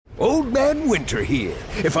Old Man Winter here.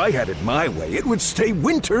 If I had it my way, it would stay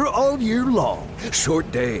winter all year long.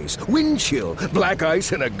 Short days, wind chill, black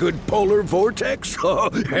ice, and a good polar vortex.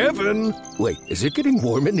 Oh, heaven! Wait, is it getting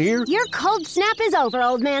warm in here? Your cold snap is over,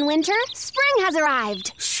 Old Man Winter. Spring has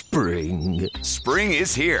arrived. Spring. Spring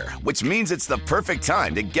is here, which means it's the perfect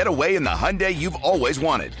time to get away in the Hyundai you've always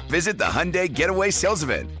wanted. Visit the Hyundai Getaway Sales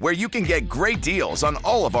Event, where you can get great deals on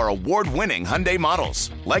all of our award-winning Hyundai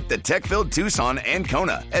models, like the tech-filled Tucson and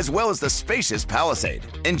Kona, as well as the spacious Palisade.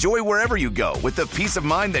 Enjoy wherever you go with the peace of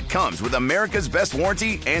mind that comes with America's best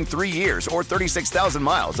warranty and 3 years or 36,000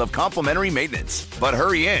 miles of complimentary maintenance. But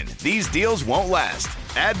hurry in, these deals won't last.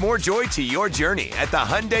 Add more joy to your journey at the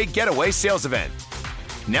Hyundai Getaway Sales Event.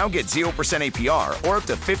 Now get 0% APR or up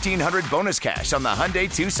to $1,500 bonus cash on the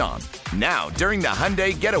Hyundai Tucson. Now, during the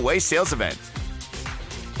Hyundai Getaway Sales Event.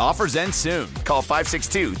 Offers end soon. Call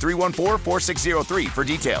 562-314-4603 for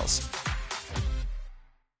details.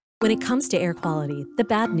 When it comes to air quality, the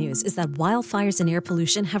bad news is that wildfires and air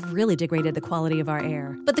pollution have really degraded the quality of our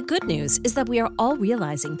air. But the good news is that we are all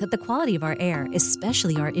realizing that the quality of our air,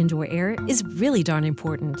 especially our indoor air, is really darn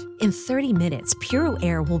important. In 30 minutes, Puro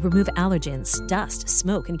Air will remove allergens, dust,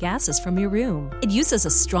 smoke, and gases from your room. It uses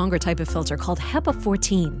a stronger type of filter called HEPA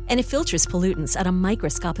 14, and it filters pollutants at a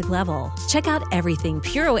microscopic level. Check out everything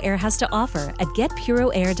Puro Air has to offer at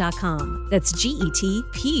getpuroair.com. That's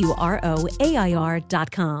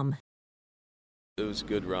GETPUROAIR.com. It was a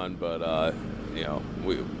good run, but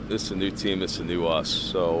this is a new team, it's a new us.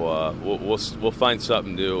 So we'll find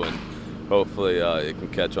something new, and hopefully it can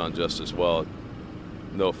catch on just as well.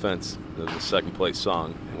 No offense to the second place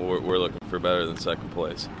song, we're looking for better than second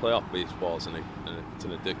place. Playoff baseball is it's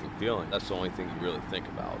an addicting feeling. That's the only thing you really think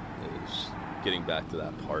about is getting back to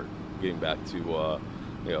that part, getting back to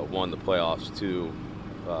one, the playoffs, two,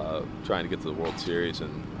 trying to get to the World Series,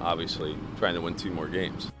 and obviously trying to win 2 more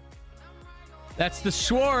games. That's the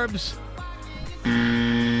Schwarbs.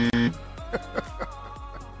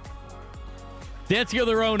 Dancing on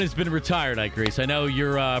Their Own has been retired, Ike Reese. I know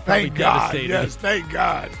you're probably devastated. Yes, thank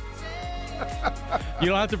God. You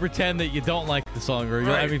don't have to pretend that you don't like the song, or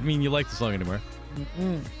right. you like the song anymore.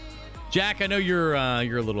 Mm-mm. Jack, I know you're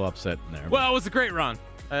a little upset in there. Well, it was a great run.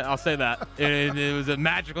 I'll say that. It was a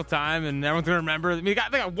magical time, and everyone's going to remember. I mean, they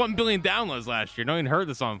got 1 billion downloads last year. No one heard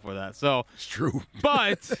the song before that. So it's true.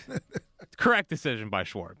 But correct decision by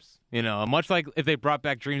Schwarbs. Much like if they brought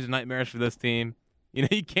back Dreams and Nightmares for this team, you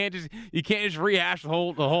can't just rehash the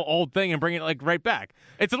whole old thing and bring it right back.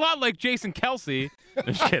 It's a lot like Jason Kelce.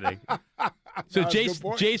 Just kidding. So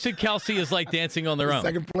Jason Kelce is like Dancing on Their Own.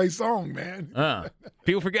 Second place song, man.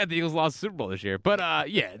 People forget the Eagles lost the Super Bowl this year, but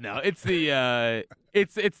it's the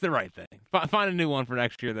it's the right thing. Find a new one for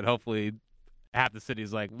next year that hopefully half the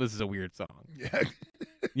city's like, this is a weird song.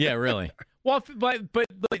 Yeah, really. Well, but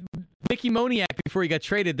like Mickey Moniak, before he got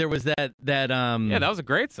traded, there was that that was a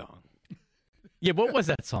great song. Yeah, what was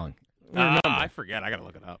that song? I forget. I gotta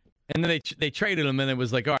look it up. And then they traded him, and it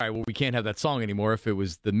was like, all right, well, we can't have that song anymore if it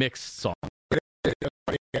was the mixed song.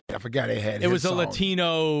 I forgot it had. It was song. a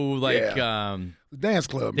Latino dance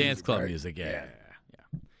club music, right? Yeah.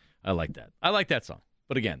 I like that. I like that song.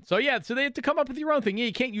 But again, so they had to come up with your own thing. Yeah,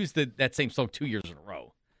 you can't use that same song 2 years in a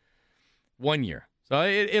row. 1 year. So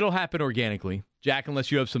it'll happen organically. Jack,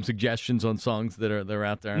 unless you have some suggestions on songs that are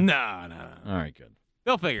out there. No. All right, good.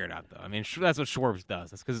 They'll figure it out, though. I mean, that's what Schwarbs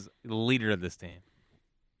does. That's because he's the leader of this team.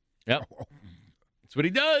 Yep. That's what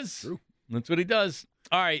he does. True. That's what he does.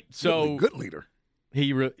 All right, so good leader.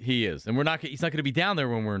 He is, and he's not going to be down there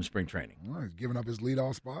when we're in spring training. Well, he's giving up his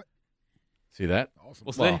leadoff spot. See that? Awesome.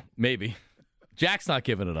 We'll see. Maybe. Jack's not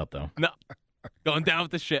giving it up though. No, going down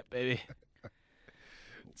with the ship, baby.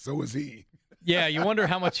 So is he. Yeah, you wonder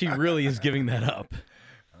how much he really is giving that up.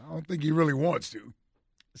 I don't think he really wants to.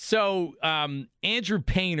 So Andrew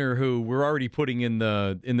Painter, who we're already putting in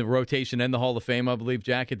the rotation and the Hall of Fame, I believe,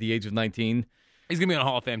 Jack, at the age of 19. He's going to be on a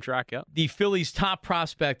Hall of Fame track, yeah. The Phillies' top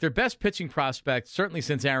prospect, their best pitching prospect, certainly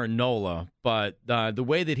since Aaron Nola, but the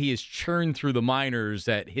way that he has churned through the minors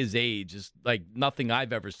at his age is like nothing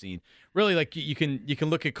I've ever seen. Really, like you can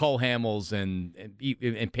look at Cole Hamels and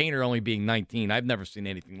Painter only being 19. I've never seen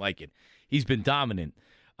anything like it. He's been dominant.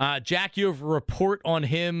 Jack, you have a report on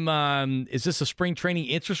him. Is this a spring training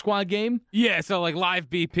inter-squad game? Yeah, so like live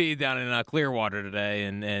BP down in Clearwater today,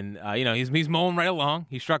 and he's mowing right along.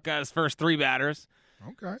 He struck out his first 3 batters.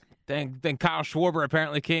 Okay. Then Kyle Schwarber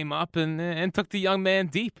apparently came up and took the young man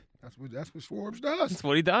deep. That's what Schwarbs does. That's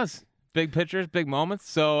what he does. Big pitchers, big moments.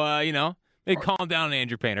 So they calm down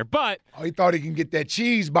Andrew Painter, but he thought he can get that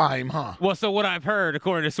cheese by him, huh? Well, so what I've heard,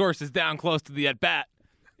 according to sources down close to the at bat,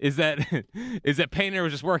 is that Painter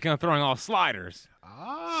was just working on throwing all sliders.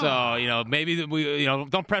 So, maybe we,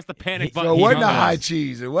 don't press the panic button. So it wasn't a on high this.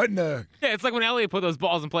 cheese. It wasn't a. Yeah, it's like when Elliott put those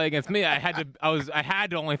balls in play against me. I had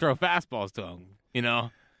to only throw fastballs to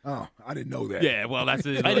him. Oh, I didn't know that. Yeah, well, that's.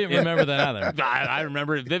 I didn't remember that either. I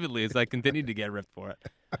remember it vividly as I continued to get ripped for it.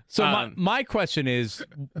 So my question is,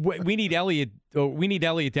 we need Elliott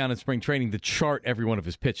down in spring training to chart every one of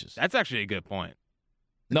his pitches. That's actually a good point.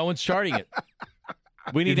 No one's charting it.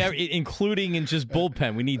 We need, including in just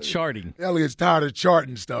bullpen, we need charting. Elliott's tired of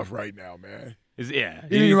charting stuff right now, man. He He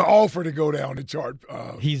didn't even offer to go down the chart.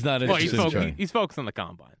 He's not Well, interested in charting. he's focused on the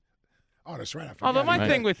combine. Oh, that's right. I forgot. Although my Right.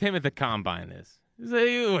 thing with him at the combine is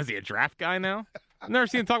was he a draft guy now? I've never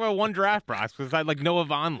seen him talk about one draft prospect besides like Noah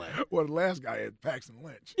Vonleh. Well, the last guy had Paxton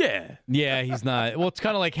Lynch. Yeah. Yeah, he's not. Well, it's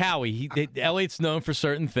kind of like Howie. Elliott's known for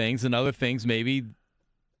certain things, and other things maybe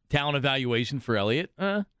talent evaluation for Elliott.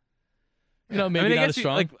 Maybe I mean, not as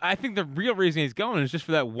strong. I think the real reason he's going is just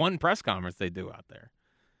for that one press conference they do out there,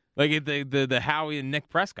 like the Howie and Nick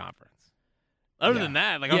press conference. Other than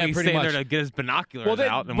that, like he's pretty staying much. there to get his binoculars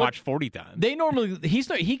out and watch 40 times. They normally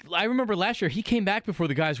I remember last year he came back before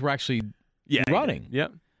the guys were actually running.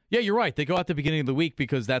 Yep. Yeah, you're right. They go out the beginning of the week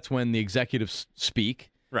because that's when the executives speak.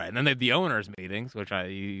 Right, and then they have the owners' meetings, which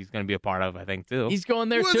he's going to be a part of, I think, too. He's going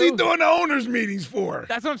there What's too. he doing the owners' meetings for?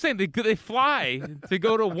 That's what I'm saying. They fly to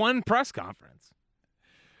go to one press conference.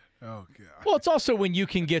 Oh, God. Well, it's also when you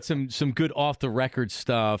can get some good off the record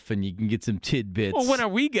stuff and you can get some tidbits. Well, when are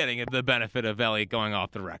we getting the benefit of Elliott going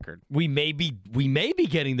off the record? we may be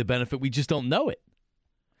getting the benefit, we just don't know it.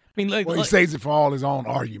 I mean, Well, he saves it for all his own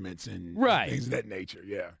arguments and Right. things of that nature.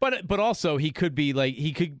 Yeah. But also he could be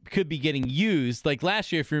could be getting used. Like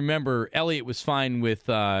last year, if you remember, Elliott was fine with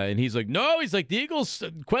and he's like, the Eagles,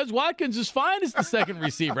 Quez Watkins is fine as the second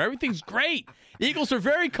receiver. Everything's great. The Eagles are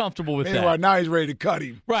very comfortable with that. Meanwhile, now he's ready to cut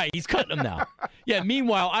him. Right, he's cutting them now. Yeah,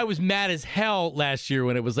 meanwhile, I was mad as hell last year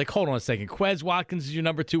when it was like, hold on a second, Quez Watkins is your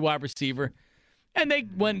number 2 wide receiver. And they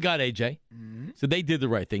went and got AJ. Mm-hmm. So they did the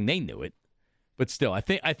right thing. They knew it. But still, I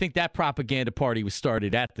think that propaganda party was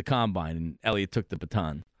started at the Combine, and Elliott took the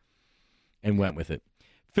baton and went with it.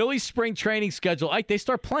 Phillies spring training schedule, Ike, they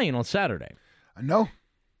start playing on Saturday. I know.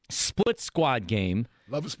 Split squad game.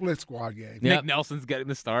 Love a split squad game. Yep. Nick Nelson's getting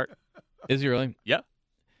the start. Is he really? Yep.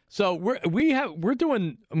 So we have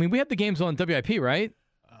the games on WIP, right?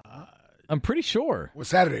 I'm pretty sure. Well,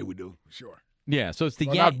 Saturday we do, sure. Yeah, so it's the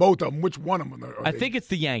Well, not both of them. Which one of them are I they? think it's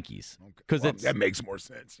the Yankees because Well, that makes more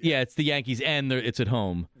sense. yeah, it's the Yankees and it's at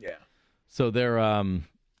home. Yeah. So they're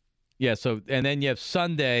so and then you have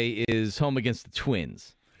Sunday is home against the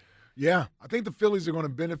Twins. Yeah, I think the Phillies are going to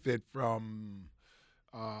benefit from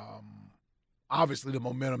obviously the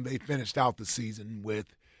momentum they finished out the season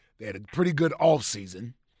with. They had a pretty good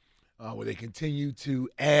offseason where they continue to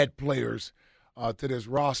add players to this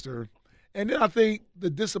roster. And then I think the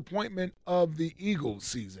disappointment of the Eagles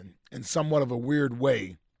season in somewhat of a weird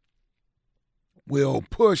way will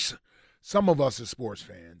push some of us as sports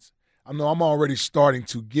fans. I know I'm already starting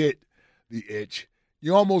to get the itch.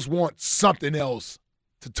 You almost want something else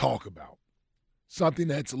to talk about, something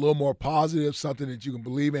that's a little more positive, something that you can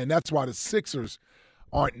believe in. That's why the Sixers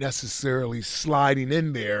aren't necessarily sliding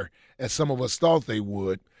in there as some of us thought they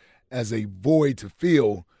would, as a void to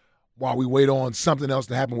fill while we wait on something else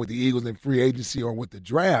to happen with the Eagles in free agency or with the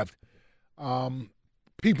draft.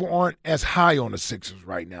 People aren't as high on the Sixers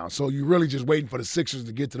right now. So you're really just waiting for the Sixers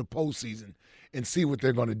to get to the postseason and see what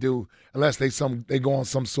they're going to do, unless they go on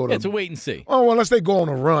some sort of. It's a wait and see. Oh, well, unless they go on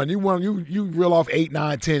a run. You reel off 8,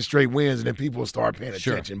 9, 10 straight wins, and then people will start paying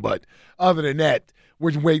attention. But other than that,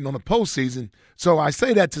 we're waiting on the postseason. So I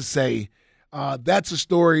say that to say that's a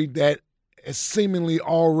story that is seemingly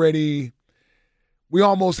already. We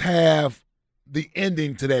almost have the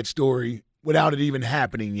ending to that story without it even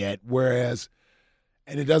happening yet,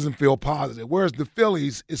 and it doesn't feel positive. Whereas the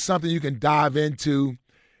Phillies is something you can dive into.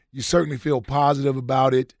 You certainly feel positive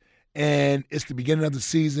about it, and it's the beginning of the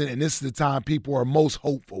season, and this is the time people are most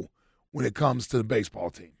hopeful when it comes to the baseball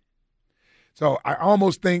team. So I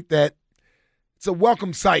almost think that it's a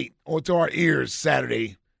welcome sight or to our ears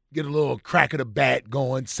Saturday. Get a little crack of the bat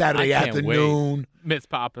going Saturday afternoon. Mitts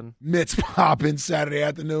popping. Saturday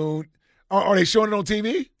afternoon. Are they showing it on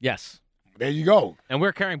TV? Yes. There you go. And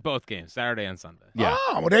we're carrying both games, Saturday and Sunday. Yeah.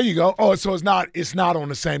 Oh, well, there you go. Oh, so it's not on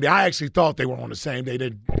the same day. I actually thought they were on the same day. They're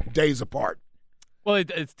days apart. Well,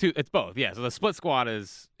 it's both. Yeah. So the split squad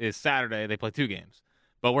is Saturday. They play 2 games,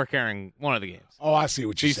 but we're carrying one of the games. Oh, I see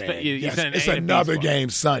what you're So saying. you Yes, send an it's A and B another squad. game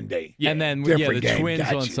Sunday. And then Different the game. Twins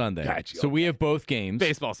Got on you. Sunday. Got you. So we have both games.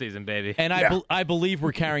 Baseball season, baby. And Yeah. I believe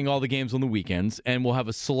we're carrying all the games on the weekends, and we'll have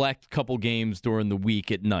a select couple games during the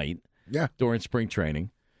week at night. Yeah. During spring training.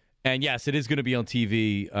 And yes, it is going to be on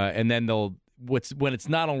TV, and then when it's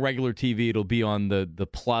not on regular TV, it'll be on the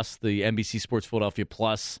Plus, the NBC Sports Philadelphia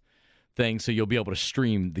Plus thing, so you'll be able to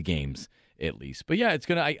stream the games at least. But yeah, it's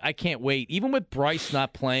gonna. I can't wait. Even with Bryce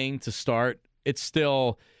not playing to start, it's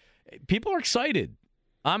still people are excited.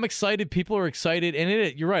 I'm excited. People are excited,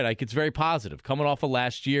 and you're right. It's very positive. Coming off of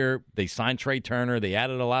last year, they signed Trey Turner. They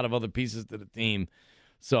added a lot of other pieces to the team,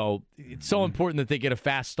 so it's so important that they get a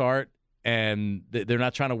fast start. And they're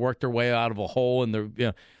not trying to work their way out of a hole. And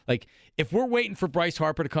they're, like, if we're waiting for Bryce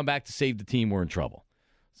Harper to come back to save the team, we're in trouble.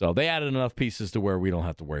 So they added enough pieces to where we don't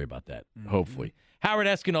have to worry about that, hopefully. Howard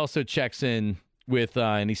Eskin also checks in with,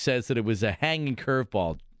 and he says that it was a hanging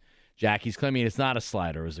curveball. Jack, he's claiming it's not a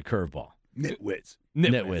slider, it was a curveball. Nitwits,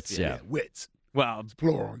 yeah. Wits. Well, It's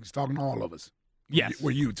plural. He's talking to all of us. yes.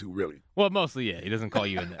 We're you two, really. Well, mostly, yeah. He doesn't call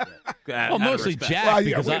you a nitwit. Well, mostly Jack. Well,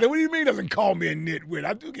 yeah, because what do you mean he doesn't call me a nitwit?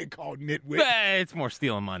 I do get called nitwit. It's more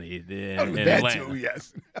stealing money in That Atlanta. too,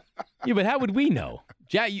 yes. yeah, but how would we know?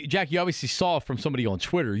 Jack, you obviously saw it from somebody on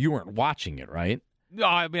Twitter. You weren't watching it, right? No,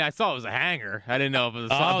 I mean, I saw it was a hanger. I didn't know if it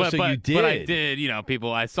was. Oh, so you did. But I did.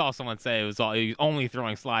 I saw someone say he was only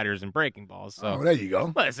throwing sliders and breaking balls. So Oh, there you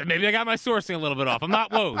go. listen, maybe I got my sourcing a little bit off. I'm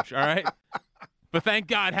not Woj, all right? But thank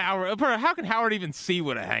God Howard. How can Howard even see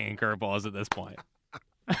what a hanging curveball is at this point?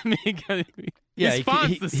 I mean, his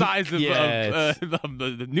font's the size of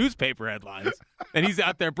the newspaper headlines, and he's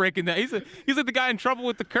out there breaking that. He's like the guy in trouble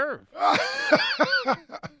with the curve.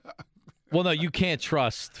 Well, no, you can't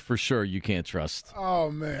trust, for sure. You can't trust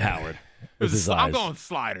Howard. With his I'm eyes. going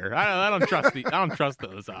slider. I don't trust I don't trust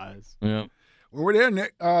those eyes. Yeah. Well, we're there,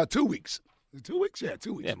 Nick. 2 weeks. 2 weeks? Yeah,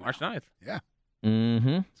 2 weeks. Yeah, March 9th. Yeah.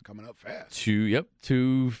 Mm-hmm. It's coming up fast.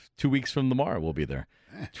 2 weeks from tomorrow, we'll be there.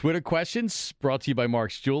 Twitter questions brought to you by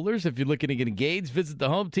Mark's Jewelers. If you're looking to get engaged, visit the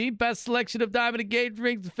home team. Best selection of diamond engagement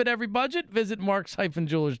rings to fit every budget. Visit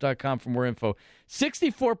marks-jewelers.com for more info.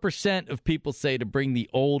 64% of people say to bring the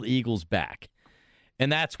old Eagles back.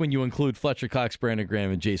 And that's when you include Fletcher Cox, Brandon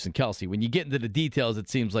Graham, and Jason Kelce. When you get into the details, it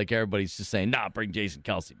seems like everybody's just saying, bring Jason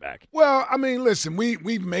Kelce back. Well, I mean, listen,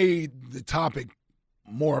 we've made the topic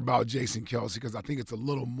more about Jason Kelce because I think it's a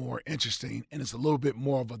little more interesting and it's a little bit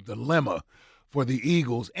more of a dilemma for the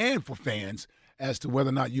Eagles and for fans as to whether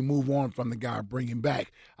or not you move on from the guy or bring him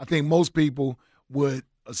back. I think most people would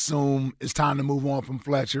assume it's time to move on from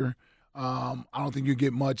Fletcher. I don't think you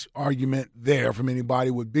get much argument there from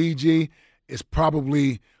anybody with BG. It's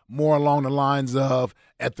probably more along the lines of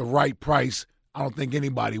at the right price. I don't think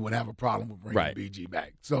anybody would have a problem with bringing BG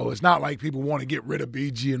back. So it's not like people want to get rid of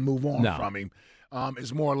BG and move on from him.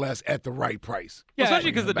 It's more or less at the right price. Yeah,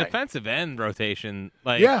 especially because the defensive end rotation,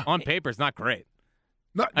 on paper, is not great.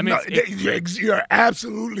 No, you're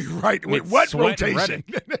absolutely right. With what rotation?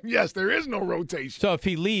 Yes, there is no rotation. So if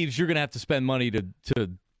he leaves, you're going to have to spend money to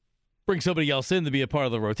bring somebody else in to be a part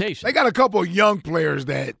of the rotation. They got a couple of young players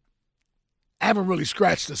that haven't really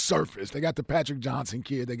scratched the surface. They got the Patrick Johnson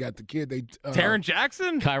kid. They got the kid. Taron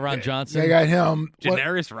Jackson? Kyron Johnson. They got him.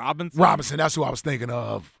 Janarius Robinson? Robinson, that's who I was thinking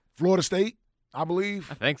of. Florida State, I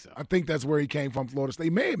believe. I think so. I think that's where he came from, Florida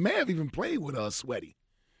State. May have even played with Sweaty.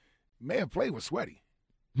 May have played with Sweaty.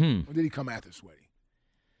 Or did he come after Sweaty?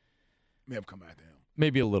 May have come after him.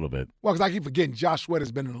 Maybe a little bit. Well, because I keep forgetting Josh Sweat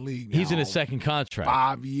has been in the league now. He's in his second contract.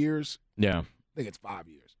 5 years. Yeah. I think it's 5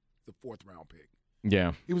 years. The 4th-round pick.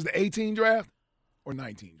 Yeah. He was the 18 draft or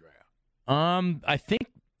 19 draft? I think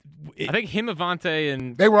him, Avante,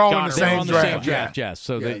 and they were all Goddard in the same draft. Yes.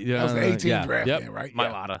 So that was the 18 draft, then, right?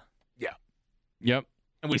 Mailata. Yeah. Yep.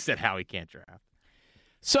 And we said how he can't draft.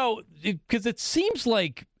 So, because it seems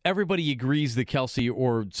like everybody agrees that Kelce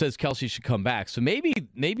or says Kelce should come back. So maybe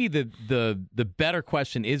the better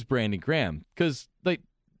question is Brandon Graham because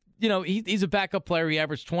he's a backup player. He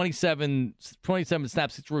averaged 27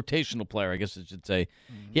 snaps. It's a rotational player, I guess I should say.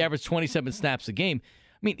 Mm-hmm. He averaged 27 snaps a game.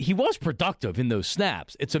 I mean, he was productive in those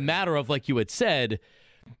snaps. It's a matter of, like you had said,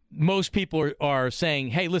 most people are saying,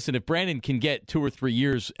 hey, listen, if Brandon can get 2 or 3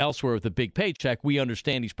 years elsewhere with a big paycheck, we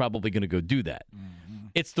understand he's probably going to go do that. Mm-hmm.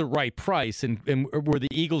 It's the right price, and where the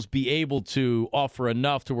Eagles be able to offer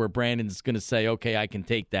enough to where Brandon's going to say, okay, I can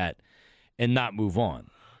take that and not move on.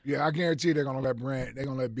 Yeah, I guarantee they're going to let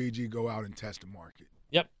BG go out and test the market.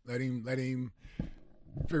 Yep. Let him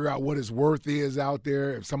figure out what his worth is out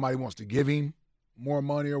there. If somebody wants to give him more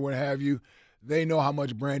money or what have you, they know how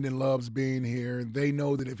much Brandon loves being here. They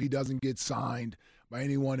know that if he doesn't get signed by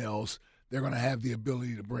anyone else, they're going to have the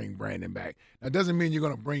ability to bring Brandon back. Now, it doesn't mean you're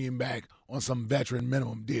going to bring him back on some veteran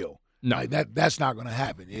minimum deal. No. That's not going to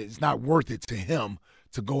happen. It's not worth it to him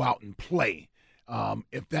to go out and play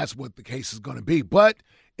if that's what the case is going to be. But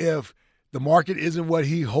if the market isn't what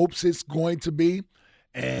he hopes it's going to be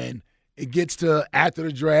And it gets to after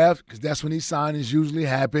the draft, because that's when these signings usually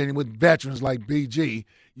happen. And with veterans like BG,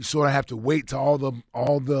 you sort of have to wait till all the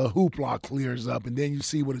hoopla clears up, and then you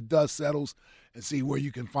see where the dust settles and see where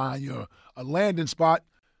you can find a landing spot.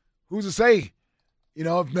 Who's to say?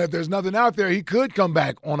 If there's nothing out there, he could come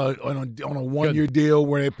back on a 1-year deal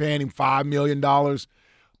where they're paying him $5 million,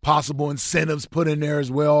 possible incentives put in there as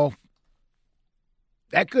well.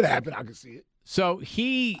 That could happen. I could see it. So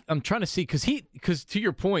I'm trying to see, because to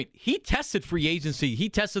your point, he tested free agency. He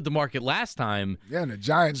tested the market last time. Yeah, and the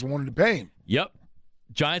Giants wanted to pay him. Yep.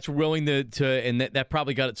 Giants were willing to and that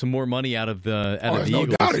probably got some more money out of the Eagles. No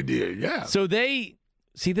doubt it did, yeah. So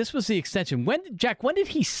this was the extension. When did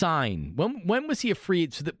he sign? When was he a free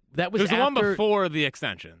agent? So that was it was after... the one before the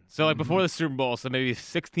extension. So before the Super Bowl, so maybe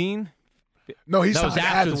 16? No, he signed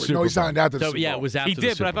afterwards. No, he signed after the Super Bowl. Yeah, it was after he the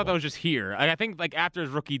did, Super but I thought Bowl. that was just here. I think after his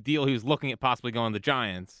rookie deal, he was looking at possibly going to the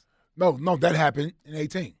Giants. No, that happened in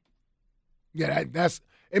 2018. Yeah, that's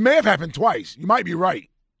it. May have happened twice. You might be right.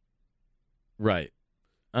 Right.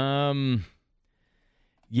 I'm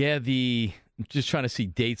just trying to see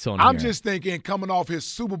dates on I'm here. just thinking, coming off his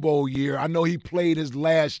Super Bowl year, I know he played his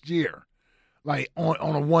last year, like on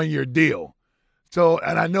a 1-year deal. So,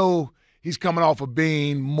 and I know he's coming off of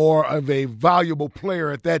being more of a valuable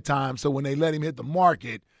player at that time. So when they let him hit the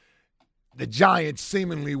market, the Giants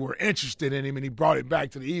seemingly were interested in him, and he brought it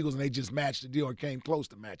back to the Eagles, and they just matched the deal and came close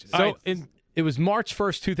to matching it. So it was March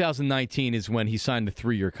 1st, 2019 is when he signed the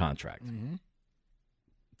 3-year contract. Mm-hmm.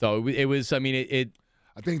 So it was, I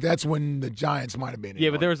think that's when the Giants might have been in. Yeah,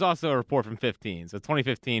 but there was also a report from 15. So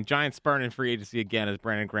 2015, Giants spurn in free agency again as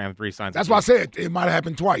Brandon Graham re-signs. That's why I said it might have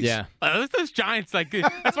happened twice. Yeah. Those Giants,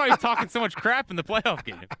 that's why he's talking so much crap in the playoff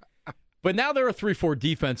game. But now they're a 3-4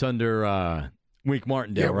 defense under Wink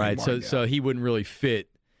Martindale, right? So he wouldn't really fit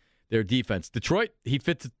their defense. Detroit, he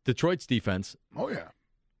fits Detroit's defense. Oh, yeah.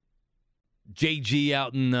 JG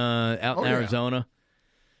out in Arizona.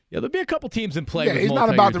 Yeah, there'll be a couple teams in play. Yeah, with he's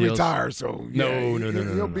not about to deals. retire, so no.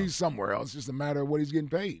 He'll be somewhere else. It's just a matter of what he's getting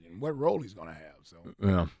paid and what role he's going to have. So,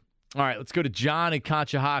 yeah. All right, let's go to John in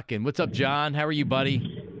Conshohocken. What's up, John? How are you,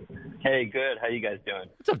 buddy? Hey, good. How you guys doing?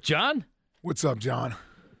 What's up, John? What's up, John?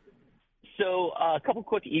 So, a couple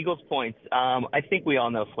quick Eagles points. I think we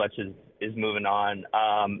all know Fletch is moving on.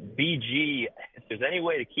 BG, if there's any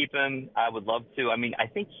way to keep him, I would love to. I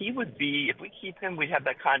think he would be, if we keep him, we'd have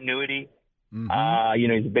that continuity.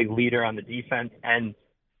 Mm-hmm. He's a big leader on the defense. And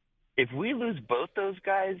if we lose both those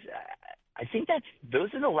guys, I think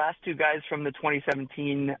those are the last two guys from the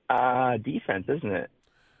 2017 defense, isn't it?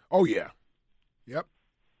 Oh, yeah. Yep.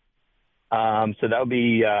 So that would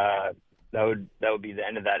be the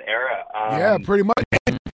end of that era. Yeah, pretty much.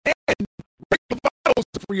 And Rick Lovato's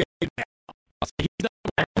the free agent now.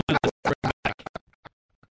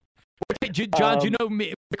 John, do you know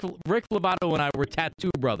me? Rick Lovato and I were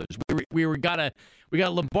tattoo brothers. We got a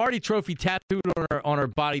Lombardi Trophy tattooed on our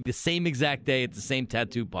body the same exact day at the same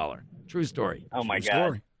tattoo parlor. True story. Oh my True God,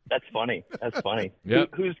 story. That's funny. That's funny.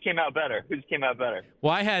 Yep. Who's came out better?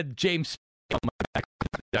 Well, I had James on my back.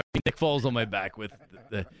 Nick Foles on my back with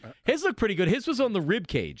his looked pretty good. His was on the rib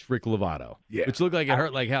cage, Rick Lovato, which looked like it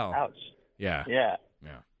hurt like hell. Ouch. Yeah.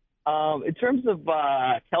 In terms of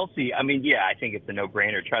Kelsey, I think it's a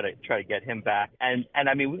no-brainer. Try to get him back, and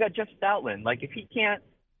we got Jeff Stoutland. Like if he can't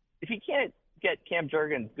get Cam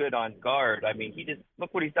Jurgens good on guard, he just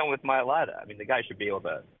look what he's done with Mailata. The guy should be able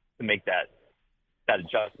to make that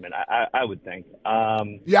adjustment. I would think.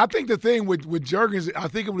 Yeah, I think the thing with Jurgens, I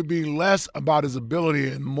think it would be less about his ability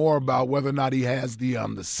and more about whether or not he has the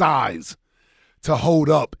size to hold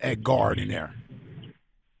up at guard in there.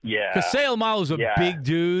 Yeah. Because Seumalo's a big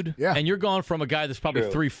dude, and you're going from a guy that's probably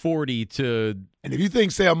 340 to. And if you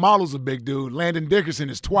think Seumalo's a big dude, Landon Dickerson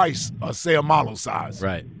is twice a Seumalo size.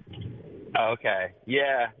 Right. Okay.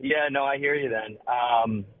 Yeah. No, I hear you then.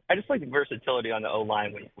 I just like the versatility on the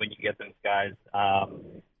O-line when you get those guys.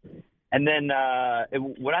 And then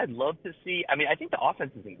what I'd love to see, I think the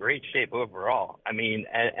offense is in great shape overall. You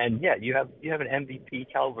have an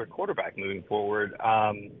MVP caliber quarterback moving forward.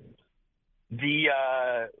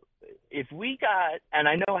 If we got, and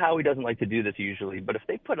I know Howie doesn't like to do this usually, but if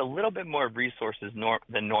they put a little bit more resources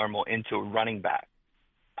than normal into a running back,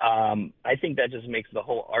 I think that just makes the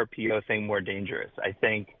whole RPO thing more dangerous. I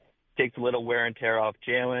think takes a little wear and tear off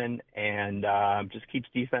Jalen and just keeps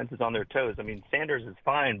defenses on their toes. Sanders is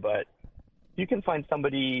fine, but you can find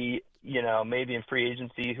somebody, maybe in free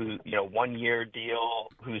agency who, 1-year deal,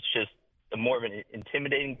 who's just more of an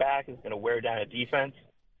intimidating back, is going to wear down a defense.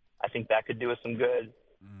 I think that could do us some good.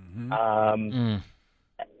 Mm-hmm.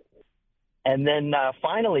 And then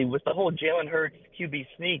finally, with the whole Jalen Hurts QB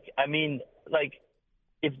sneak,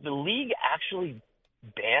 if the league actually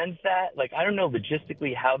bans that, like, I don't know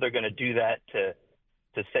logistically how they're going to do that to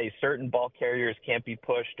say certain ball carriers can't be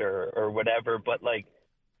pushed or whatever. But, like,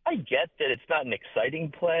 I get that it's not an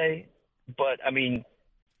exciting play. But, I mean,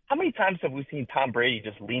 how many times have we seen Tom Brady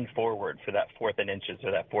just lean forward for that 4th and inches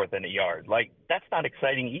or that 4th and a yard? Like, that's not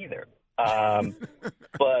exciting either.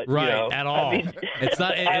 But right, you know, at all. I mean, it's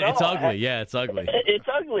not. It's ugly. Yeah, it's ugly. It's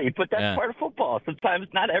ugly, but that's part of football. Sometimes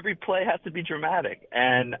not every play has to be dramatic.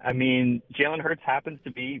 And I mean, Jalen Hurts happens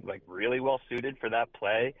to be like really well suited for that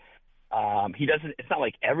play. He doesn't. It's not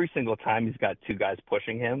like every single time he's got 2 guys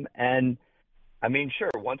pushing him. And I mean,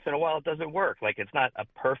 sure, once in a while it doesn't work. Like it's not a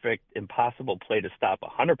perfect, impossible play to stop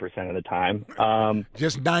 100% of the time.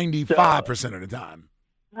 Just 95% of the time.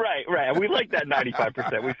 Right. We like that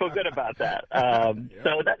 95%. We feel good about that.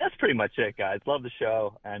 So that's pretty much it, guys. Love the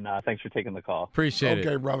show, and thanks for taking the call. Appreciate it.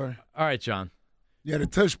 Okay, brother. All right, John. Yeah, the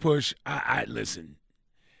tush push. I listen.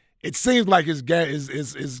 It seems like it's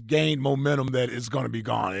gained momentum that it's going to be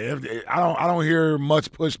gone. I don't hear much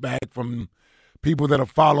pushback from people that are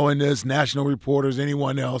following this, national reporters,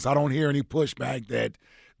 anyone else. I don't hear any pushback that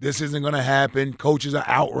this isn't going to happen. Coaches are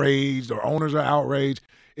outraged or owners are outraged.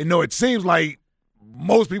 You know, it seems like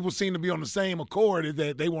most people seem to be on the same accord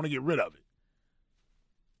that they want to get rid of it.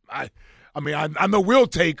 I mean, I know we'll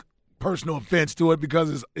take personal offense to it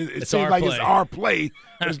because it seems like it's our play.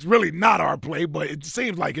 It's really not our play, but it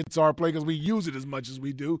seems like it's our play because we use it as much as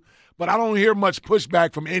we do. But I don't hear much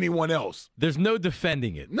pushback from anyone else. There's no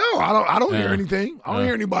defending it. No, I don't hear anything. I don't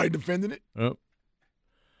hear anybody defending it. Nope.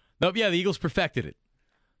 Yeah, the Eagles perfected it.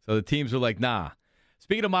 So the teams were like, nah.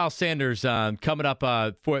 Speaking of Miles Sanders, coming up,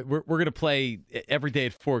 we're going to play every day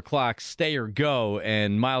at 4 o'clock, Stay or Go,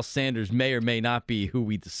 and Miles Sanders may or may not be who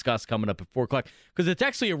we discuss coming up at 4 o'clock, because it's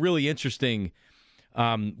actually a really interesting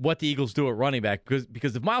what the Eagles do at running back,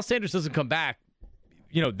 because if Miles Sanders doesn't come back,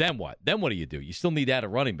 then what? Then what do? You still need that at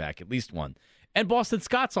running back, at least one. And Boston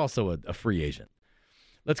Scott's also a free agent.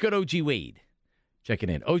 Let's go to O.G. Wade. Checking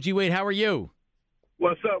in. O.G. Wade, how are you?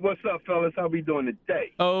 What's up, fellas? How we doing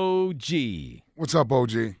today? O.G. What's up,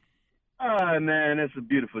 O.G.? Man, it's a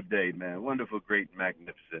beautiful day, man. Wonderful, great,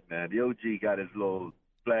 magnificent, man. The O.G. got his little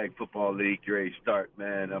flag football league ready to start,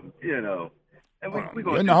 man. And we're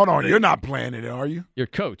going hold on. You're not playing it, are you? Your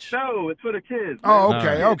coach. No, it's for the kids. Man. Oh,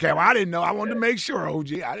 okay. Okay. Well, I didn't know. I wanted to make sure,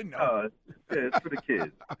 OG. I didn't know. It's for the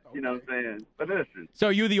kids. You know what I'm saying? But listen. So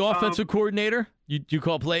are you the offensive coordinator? You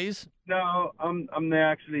call plays? No, I'm the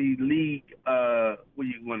actually league. What do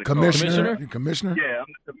you want to call Commissioner? it? Commissioner? Yeah, I'm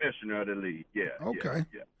the commissioner of the league. Yeah. Okay.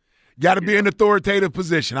 Yeah. Got to be in authoritative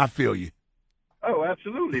position. I feel you. Oh,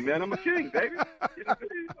 absolutely, man. I'm a king, baby. You know what I'm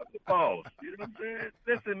saying? I'm the boss. You know what I'm saying?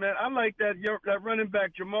 Listen, man, I like that running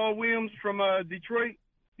back, Jamal Williams from Detroit.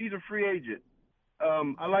 He's a free agent.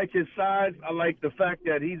 I like his size. I like the fact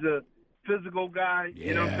that he's a physical guy. Yeah,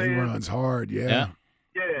 you know what I'm saying? He runs hard, Yeah,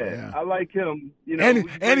 I like him. You know,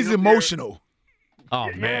 and he's emotional. Oh,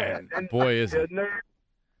 yeah, man. And, boy, is it.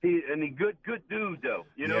 He good dude, though.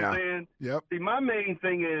 You know what I'm saying? Yep. See, my main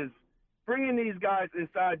thing is bringing these guys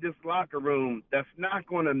inside this locker room that's not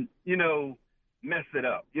going to, mess it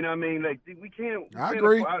up. You know what I mean? Like, we can't. I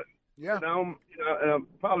agree. Yeah. And I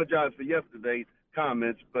apologize for yesterday's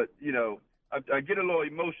comments, but, I get a little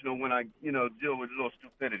emotional when I, deal with a little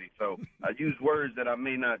stupidity. So I use words that I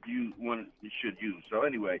may not use when you should use. So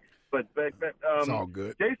anyway, but it's all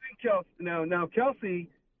good. Jason Kelce. Now Kelce,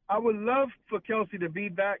 I would love for Kelce to be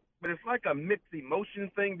back, but it's like a mixed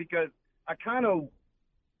emotion thing because I kind of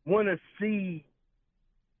want to see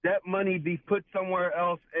that money be put somewhere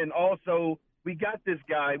else. And also, we got this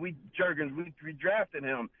guy, Jurgens, we drafted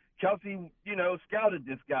him. Kelce, scouted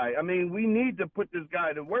this guy. I mean, we need to put this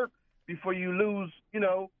guy to work before you lose,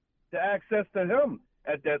 the access to him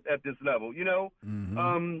at this level. Mm-hmm.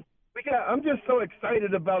 I'm just so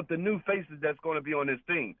excited about the new faces that's going to be on this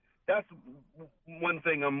team. That's one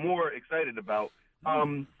thing I'm more excited about.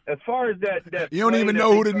 As far as that you don't even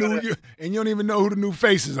know who you don't even know who the new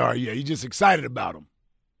faces are yet. You're just excited about them.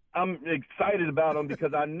 I'm excited about them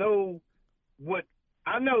because I know.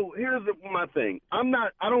 Here's my thing. I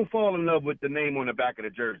don't fall in love with the name on the back of the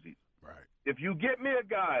jerseys. Right. If you get me a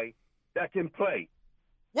guy that can play,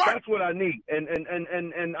 that's what I need.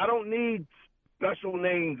 And I don't need special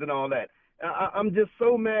names and all that. I'm just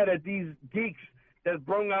so mad at these geeks that's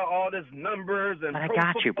brung out all this numbers and I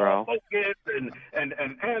got you, bro. Focus and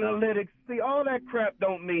analytics. See, all that crap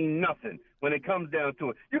don't mean nothing when it comes down to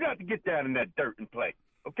it. You got to get down in that dirt and play,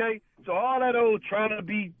 okay? So all that old trying to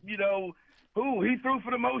be, he threw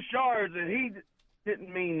for the most yards and he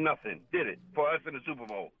didn't mean nothing, did it, for us in the Super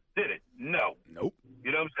Bowl? Did it? No. Nope.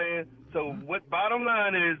 You know what I'm saying? So what bottom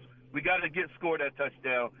line is We got to get scored that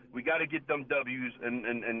touchdown. We got to get them W's,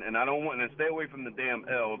 and I don't want to stay away from the damn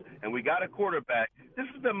L's. And we got a quarterback. This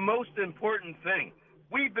is the most important thing.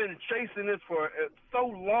 We've been chasing this for so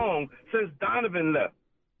long since Donovan left.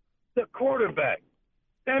 The quarterback.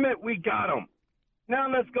 Damn it, we got him. Now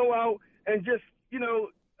let's go out and just,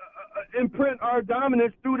 imprint our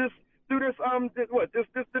dominance through this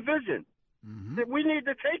division. Mm-hmm. We need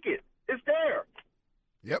to take it. It's there.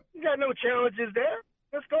 Yep. You got no challenges there.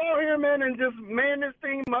 Let's go out here, man, and just man this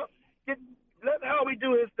team up. Let Howie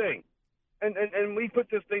do his thing. And we put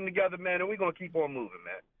this thing together, man, and we're going to keep on moving,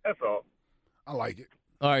 man. That's all. I like it.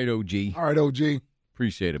 All right, OG. All right, OG.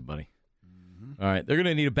 Appreciate it, buddy. Mm-hmm. All right, they're going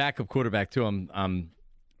to need a backup quarterback, too. I'm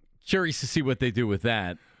curious to see what they do with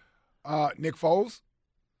that. Nick Foles?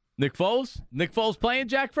 Nick Foles? Nick Foles playing,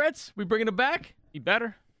 Jack Fritz? We bringing him back? He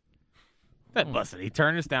better. Listen, he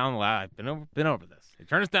turned us down. I've been over this. He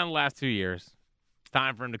turned us down the last 2 years. It's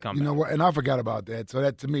time for him to come back. You know what? And I forgot about that. So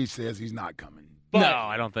that, to me, says he's not coming. But, no,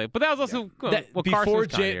 I don't think. But that was also what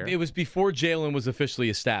Carson's here. It was before Jalen was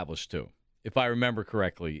officially established, too. If I remember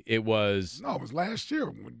correctly, it was. No, it was last year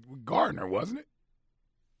with Gardner, wasn't it?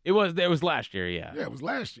 It was last year, yeah. Yeah, it was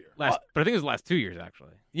last year. But I think it was the last 2 years,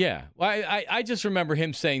 actually. Yeah. Well, I just remember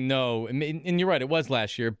him saying no, and you're right, it was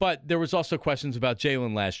last year. But there was also questions about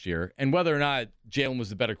Jalen last year and whether or not Jalen was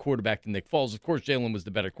the better quarterback than Nick Foles. Of course, Jalen was the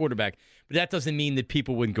better quarterback, but that doesn't mean that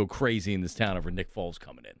people wouldn't go crazy in this town over Nick Foles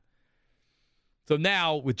coming in. So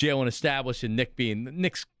now, with Jalen established and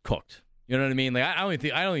Nick's cooked. You know what I mean? Like I don't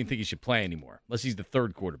even think he should play anymore unless he's the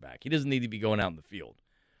third quarterback. He doesn't need to be going out in the field.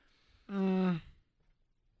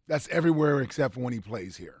 That's everywhere except for when he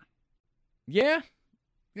plays here. Yeah?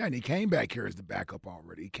 Yeah, and he came back here as the backup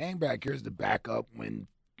already. He came back here as the backup when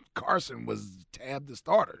Carson was tabbed the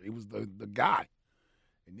starter. He was the guy.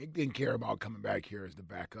 And Nick didn't care about coming back here as the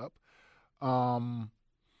backup. I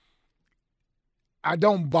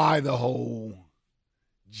don't buy the whole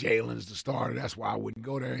Jalen's the starter. That's why I wouldn't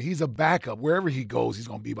go there. He's a backup. Wherever he goes, he's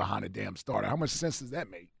going to be behind a damn starter. How much sense does that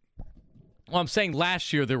make? Well, I'm saying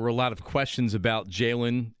last year there were a lot of questions about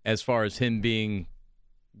Jalen as far as him being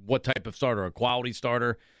what type of starter, a quality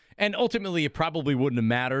starter. And ultimately it probably wouldn't have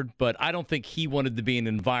mattered, but I don't think he wanted to be in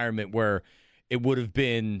an environment where it would have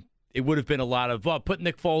been a lot of, put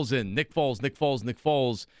Nick Foles in, Nick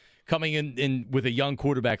Foles, coming in with a young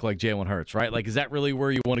quarterback like Jalen Hurts, right? Like, is that really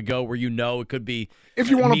where you want to go, where it could be if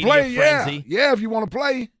you want to play, frenzy? Yeah, if you want to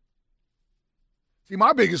play. See,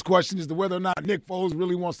 my biggest question is whether or not Nick Foles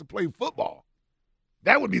really wants to play football.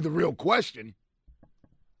 That would be the real question.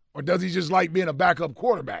 Or does he just like being a backup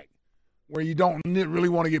quarterback where you don't really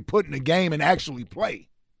want to get put in the game and actually play?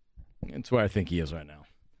 That's where I think he is right now.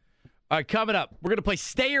 All right, coming up, we're going to play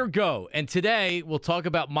Stay or Go. And today we'll talk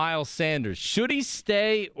about Miles Sanders. Should he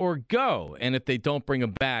stay or go? And if they don't bring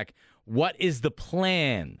him back, what is the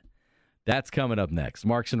plan? That's coming up next.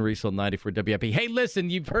 Marks and Reese on 94 WIP. Hey, listen,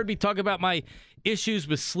 you've heard me talk about my issues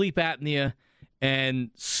with sleep apnea and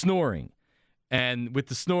snoring. And with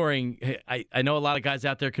the snoring, I know a lot of guys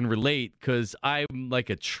out there can relate because I'm like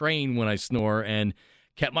a train when I snore and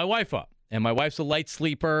kept my wife up. And my wife's a light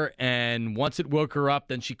sleeper, and once it woke her up,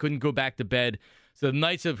 then she couldn't go back to bed. So the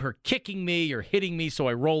nights of her kicking me or hitting me so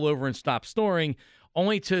I roll over and stop snoring,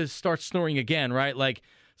 only to start snoring again, right?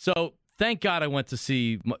 So thank God I went to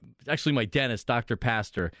see, my dentist, Dr.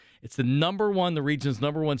 Pastor. It's the region's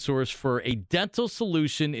number one source for a dental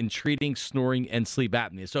solution in treating snoring and sleep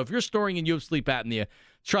apnea. So if you're snoring and you have sleep apnea,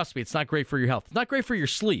 trust me, it's not great for your health. It's not great for your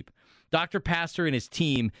sleep. Dr. Pastor and his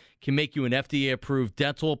team can make you an FDA-approved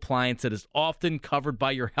dental appliance that is often covered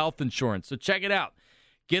by your health insurance. So check it out.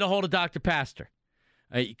 Get a hold of Dr. Pastor.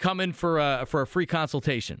 Come in for a free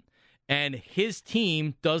consultation. And his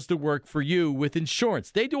team does the work for you with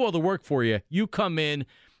insurance. They do all the work for you. You come in,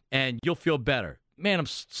 and you'll feel better. Man, I'm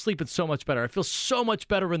sleeping so much better. I feel so much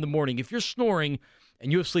better in the morning. If you're snoring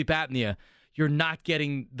and you have sleep apnea, you're not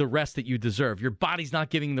getting the rest that you deserve. Your body's not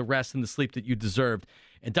giving the rest and the sleep that you deserved.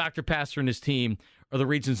 And Dr. Pastor and his team are the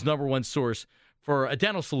region's number one source for a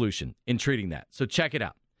dental solution in treating that. So check it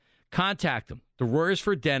out. Contact them, the Royers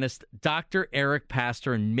for Dentist, Dr. Eric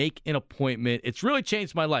Pastor, and make an appointment. It's really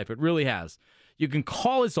changed my life. It really has. You can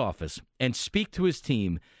call his office and speak to his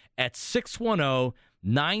team at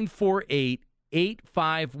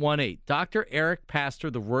 610-948-8518. Dr. Eric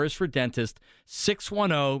Pastor, the Royers for Dentist,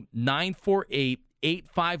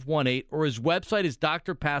 610-948-8518, or his website is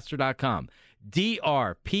drpaster.com.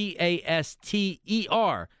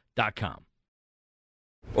 drpaster.com.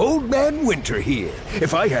 Old Man Winter here.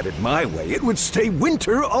 If I had it my way, it would stay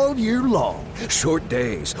winter all year long. Short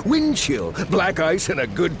days, wind chill, black ice, and a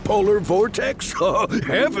good polar vortex. Oh,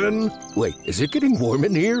 heaven! Wait, is it getting warm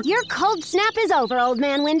in here? Your cold snap is over, Old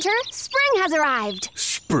Man Winter. Spring has arrived.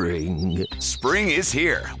 Spring. Spring is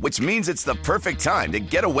here, which means it's the perfect time to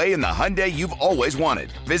get away in the Hyundai you've always wanted.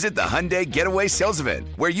 Visit the Hyundai Getaway Sales Event,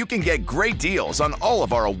 where you can get great deals on all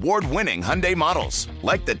of our award-winning Hyundai models,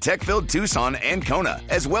 like the tech-filled Tucson and Kona,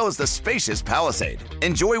 as well as the spacious Palisade.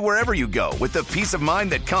 Enjoy wherever you go with the peace of mind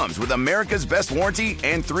that comes with America's best warranty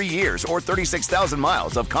and 3 years or 36,000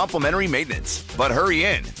 miles of complimentary maintenance. But hurry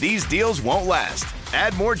in, these deals won't last.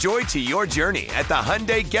 Add more joy to your journey at the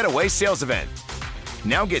Hyundai Getaway Sales Event.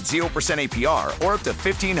 Now get 0% APR or up to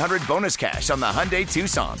 $1,500 bonus cash on the Hyundai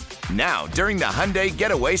Tucson. Now, during the Hyundai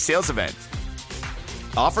Getaway Sales Event.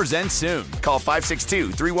 Offers end soon. Call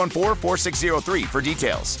 562-314-4603 for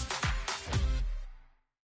details.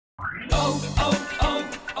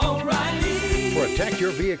 O'Reilly. Protect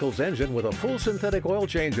your vehicle's engine with a full synthetic oil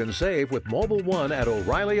change and save with Mobil 1 at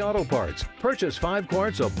O'Reilly Auto Parts. Purchase 5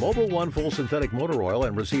 quarts of Mobil 1 full synthetic motor oil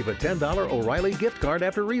and receive a $10 O'Reilly gift card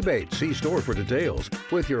after rebate. See store for details.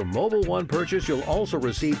 With your Mobil 1 purchase, you'll also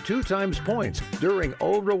receive 2 times points during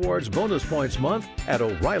Old Rewards Bonus Points Month at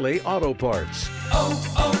O'Reilly Auto Parts.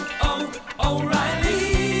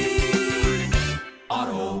 O'Reilly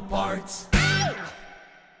Auto Parts.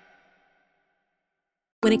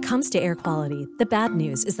 When it comes to air quality, the bad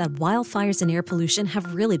news is that wildfires and air pollution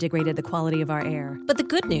have really degraded the quality of our air. But the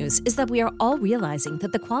good news is that we are all realizing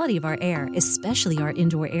that the quality of our air, especially our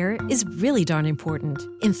indoor air, is really darn important.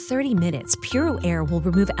 In 30 minutes, Puro Air will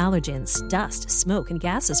remove allergens, dust, smoke, and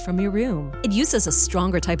gases from your room. It uses a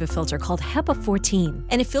stronger type of filter called HEPA 14,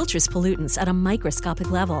 and it filters pollutants at a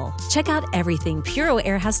microscopic level. Check out everything Puro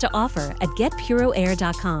Air has to offer at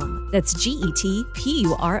getpuroair.com. That's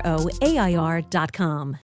GETPUROAIR.com.